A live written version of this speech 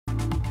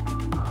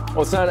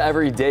Well, it's not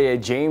every day a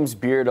James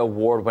Beard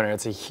Award winner,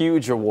 it's a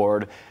huge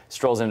award,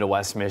 strolls into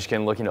West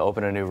Michigan looking to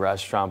open a new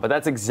restaurant. But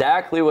that's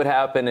exactly what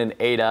happened in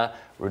Ada.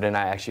 Ruta and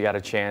I actually got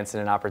a chance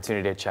and an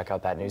opportunity to check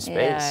out that new space.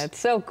 Yeah, it's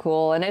so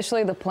cool.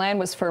 Initially, the plan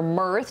was for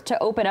Mirth to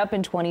open up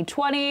in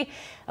 2020.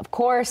 Of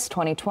course,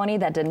 2020,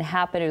 that didn't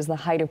happen. It was the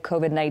height of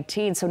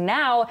COVID-19. So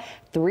now,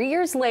 3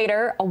 years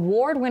later,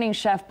 award-winning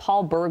chef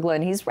Paul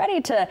Berglund, he's ready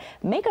to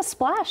make a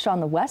splash on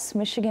the West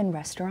Michigan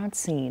restaurant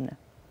scene.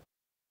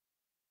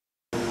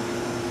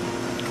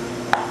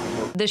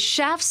 The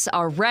chefs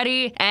are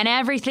ready and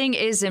everything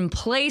is in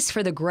place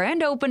for the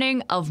grand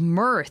opening of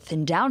Mirth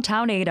in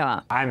downtown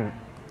Ada. I'm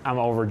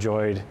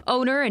overjoyed.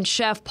 Owner and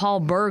chef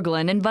Paul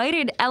Berglund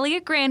invited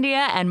Elliot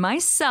Grandia and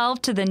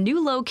myself to the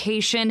new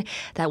location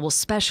that will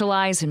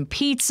specialize in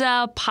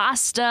pizza,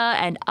 pasta,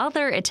 and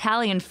other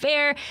Italian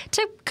fare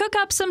to cook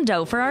up some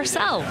dough for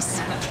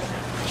ourselves.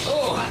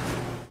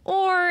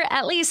 Or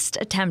at least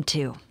attempt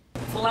to.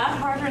 It's a lot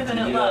harder than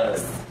it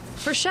looks.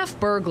 For Chef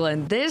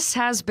Berglund, this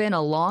has been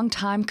a long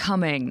time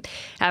coming.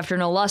 After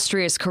an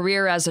illustrious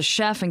career as a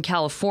chef in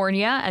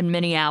California and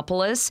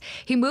Minneapolis,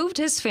 he moved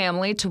his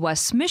family to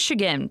West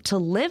Michigan to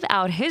live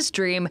out his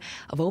dream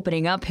of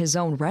opening up his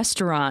own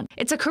restaurant.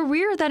 It's a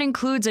career that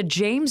includes a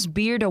James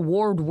Beard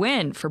Award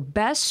win for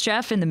Best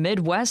Chef in the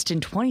Midwest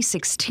in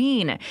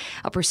 2016,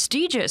 a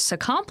prestigious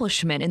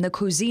accomplishment in the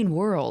cuisine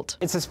world.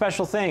 It's a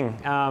special thing.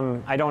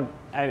 I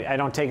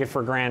don't take it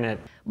for granted.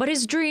 But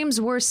his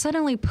dreams were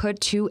suddenly put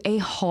to a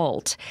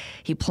halt.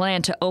 He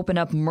planned to open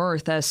up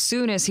Mirth as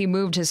soon as he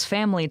moved his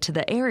family to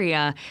the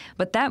area,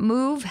 but that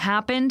move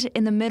happened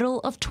in the middle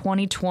of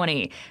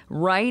 2020,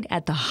 right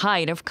at the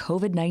height of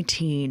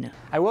COVID-19.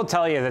 I will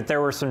tell you that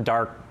there were some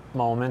dark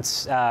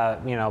moments,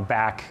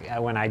 back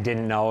when I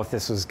didn't know if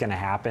this was going to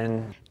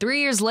happen.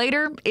 3 years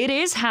later, it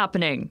is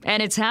happening,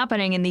 and it's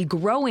happening in the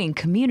growing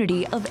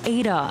community of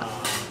Ada.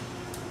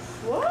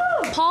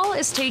 Paul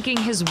is taking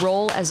his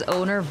role as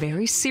owner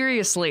very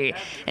seriously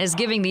and is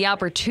giving the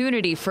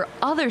opportunity for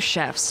other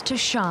chefs to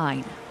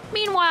shine.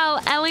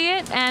 Meanwhile,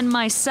 Elliot and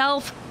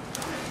myself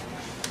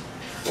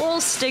will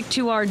stick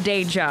to our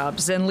day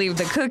jobs and leave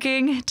the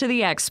cooking to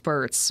the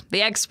experts.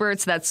 The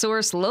experts that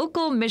source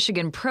local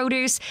Michigan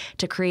produce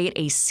to create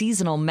a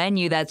seasonal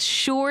menu that's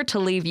sure to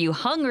leave you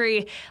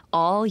hungry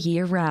all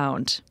year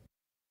round.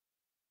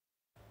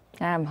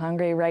 I'm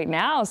hungry right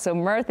now. So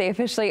Mirth, they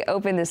officially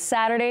opened this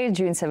Saturday,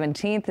 June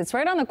 17th. It's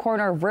right on the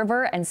corner of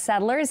River and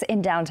Settlers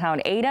in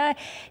downtown Ada.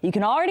 You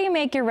can already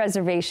make your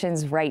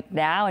reservations right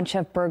now. And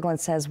Chef Berglund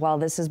says, while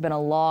this has been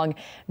a long,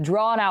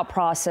 drawn-out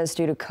process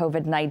due to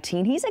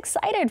COVID-19, he's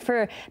excited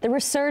for the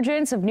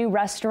resurgence of new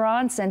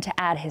restaurants and to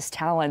add his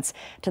talents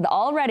to the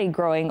already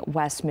growing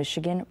West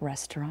Michigan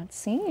restaurant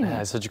scene.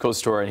 Yeah, it's such a cool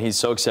story. And he's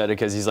so excited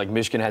because he's like,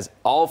 Michigan has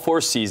all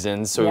 4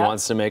 seasons, so he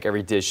wants to make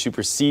every dish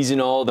super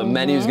seasonal. The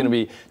menu is going to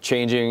be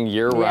changing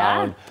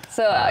year-round.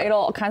 So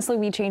it'll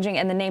constantly be changing.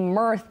 And the name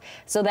Mirth,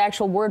 so the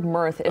actual word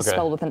mirth is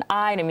spelled with an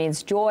I, and it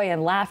means joy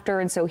and laughter.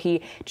 And so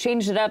he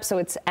changed it up so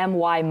it's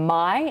M-Y,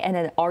 my, and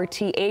then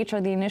R-T-H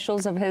are the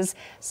initials of his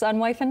son,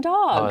 wife, and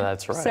dog. Oh,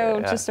 that's right. So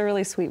just a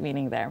really sweet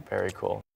meaning there. Very cool.